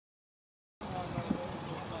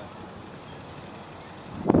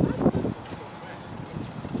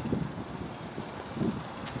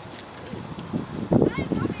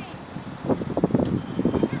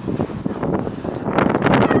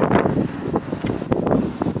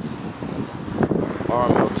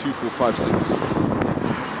2456.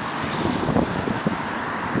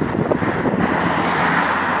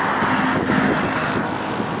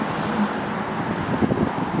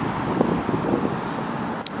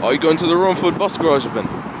 Are you going to the Romford bus garage event?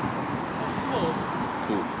 Of course.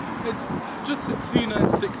 Cool. It's just a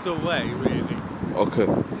 296 away, really. Okay.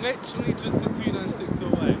 Literally just a 296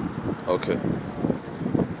 away. Okay.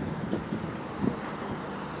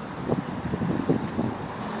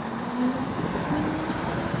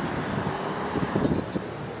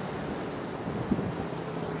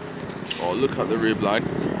 Oh, look at the rib line.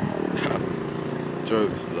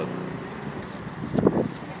 Jokes, blood.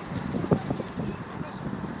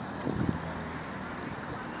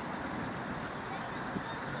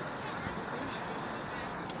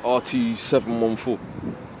 RT714.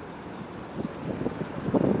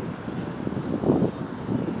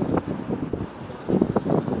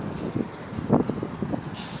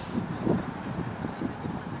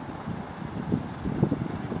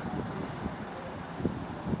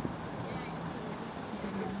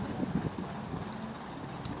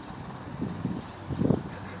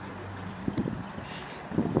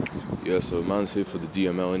 Yeah, so man's here for the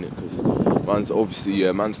DML, innit? Because man's obviously,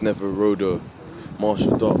 yeah, man's never rode a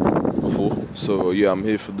Marshall Dart before. So yeah, I'm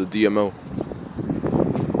here for the DML.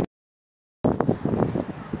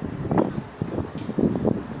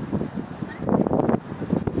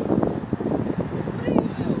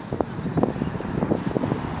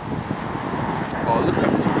 Oh, look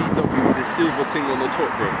at this DW with this silver thing on the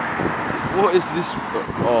top, bro. What is this?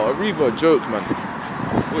 Oh, Arriva, joke, man.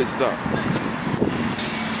 What is that?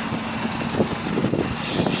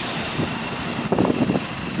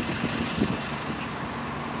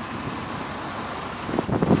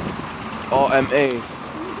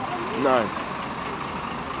 RMA9.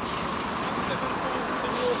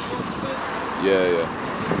 Yeah.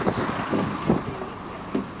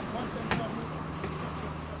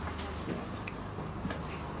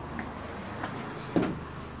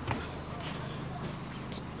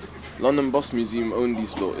 London Bus Museum own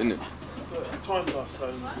these lot, innit? Time Bus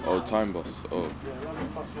owns this. Oh, Time Bus. Oh. Yeah, London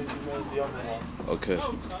Bus Museum owns the other one. Okay.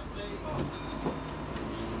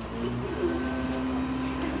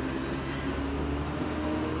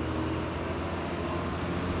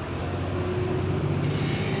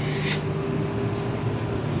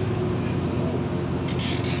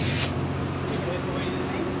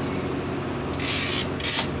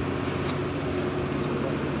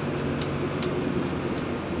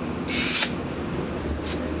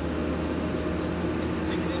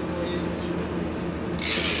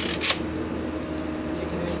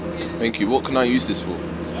 Thank you. What can I use this for?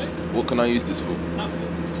 Sorry? What can I use this for?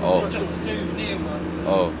 Nothing. Oh. It's just a souvenir one.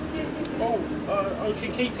 Oh. You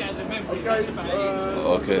can keep it as a memory. I That's gave about it. So.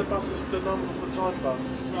 Okay. the buses the number for Time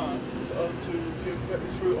Bus Right. to get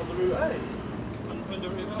this route on the Route A. On the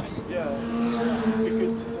Route A. Yeah. It'd be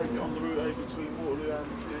good to take it on the Route A between Waterloo and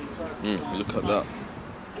the Look at that.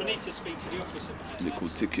 I need to speak to the office about it. Little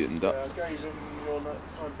ticket and Yeah, that. I gave them your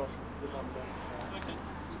Time Bus the number. Okay.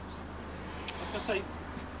 I was going to say,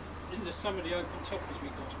 in the some of the open toppers we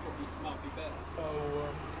got probably might be better. Oh,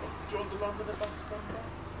 do you want the number, the bus number?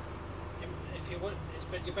 If you want,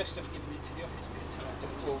 you're best off giving it to the office bit to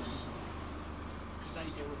Of course. They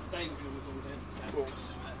deal with all that. Of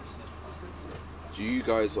course. Do you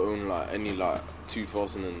guys own like any like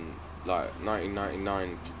 2000 and like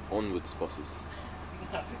 1999 onwards buses?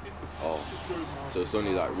 Oh, so it's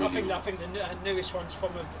only like really. I think the newest ones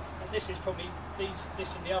from this is probably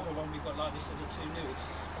this and the other one we got like this are the two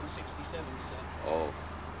newest from '67. So. Oh.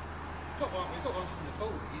 We've got one from the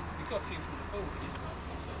 40s. We've got a few from the 40s.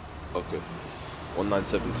 So. Okay.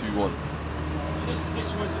 19721.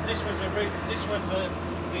 This was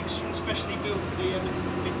especially built for the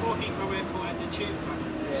before Heathrow Airport had the tube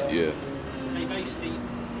running. Yeah. You basically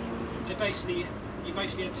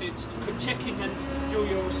had to check in and do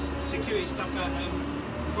your security stuff at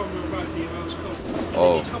Cromwell Road near Earl's Court. And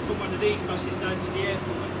then you'd hop on one of these buses down to the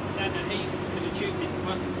airport, down at Heath, because the tube didn't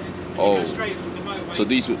run there. And you go straight on the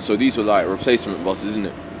motorway. So these were like replacement buses, isn't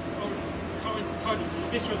it? Kind of.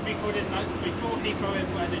 This was before Heathrow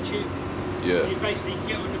Airport had a tube. Yeah. You basically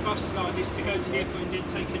get on the bus like this to go to the airport and then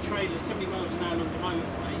take a trailer 70 miles an hour along the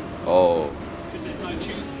motorway. Oh. Because there's no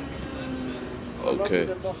tube. Okay.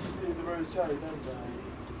 The buses do the Route A, don't they?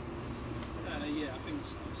 Yeah, I think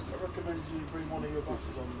so. I recommend you bring one of your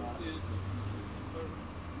buses on that. Yes.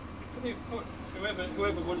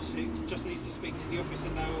 Whoever wants it just needs to speak to the office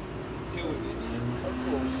and they'll deal with it. So. Of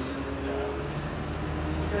course. Yeah.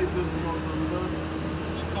 Okay, so the number.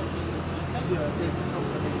 Yeah, the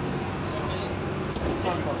company.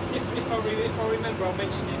 If I remember, I'll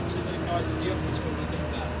mention it to the guys in the office when we get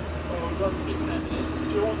that. If that is.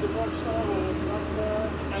 Do you want the roadstar or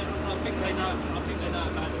I think they know. I think they know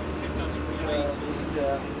about it. Who doesn't relate to it?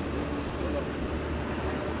 yeah.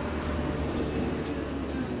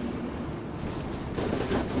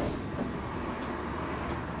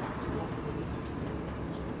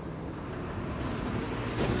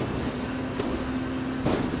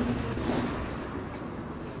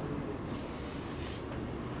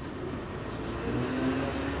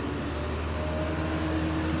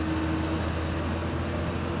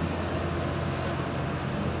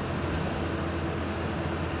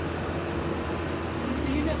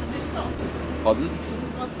 Pardon?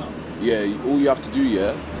 Yeah, all you have to do,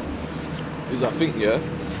 yeah, is I think, yeah,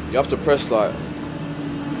 you have to press like.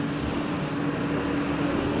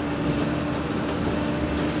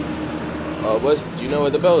 Do you know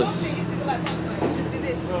where the bell is?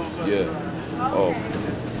 Yeah. Oh.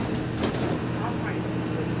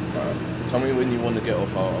 Alright. Tell me when you want to get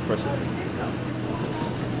off, I'll press it.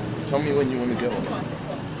 Tell me when you want to get off.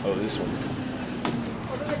 Oh, this one.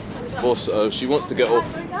 Boss, she wants to get off.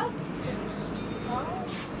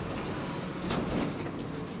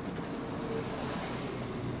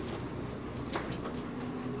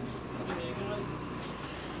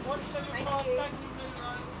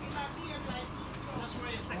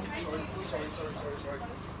 Sorry.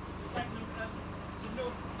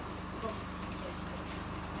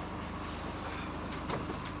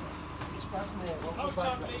 It's past there.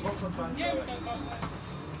 Yeah, we go past that.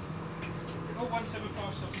 Oh,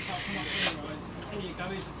 175 stops apart from up here, right? Here you go,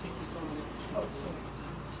 here's a ticket from it.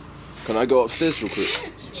 Can I go upstairs real quick?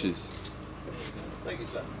 Sure. Cheers. Thank you,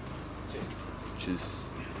 sir. Cheers.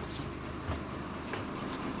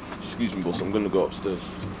 Excuse me, boss, I'm gonna go upstairs.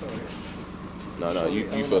 No,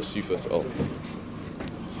 you first, Oh.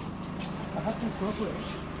 I have to properly.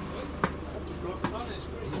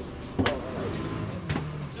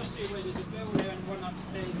 Just see where there's a bell there and one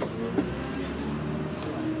upstairs.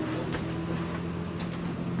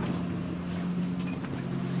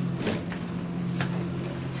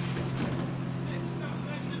 Next up,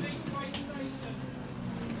 Magna Way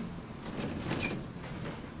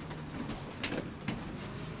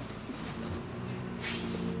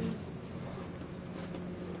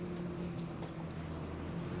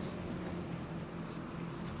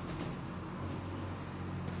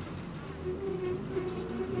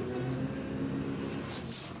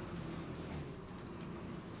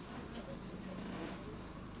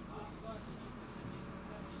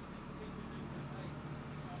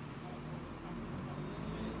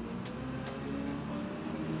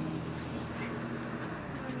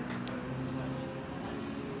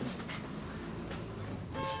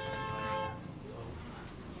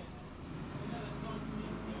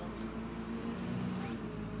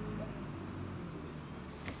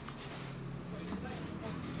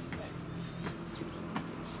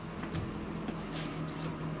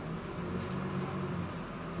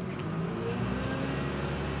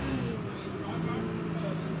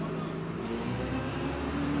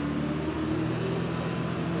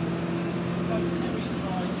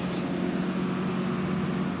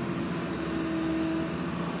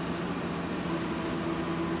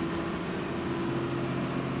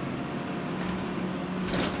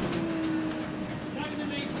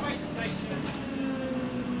Station.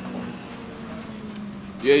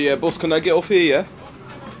 Yeah, boss, can I get off here, yeah?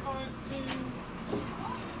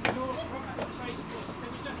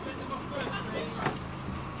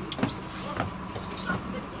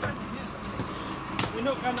 We're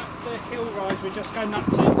not going up the hill rise, we're just going up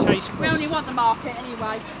to Chase Cross. We only want the market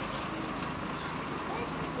anyway.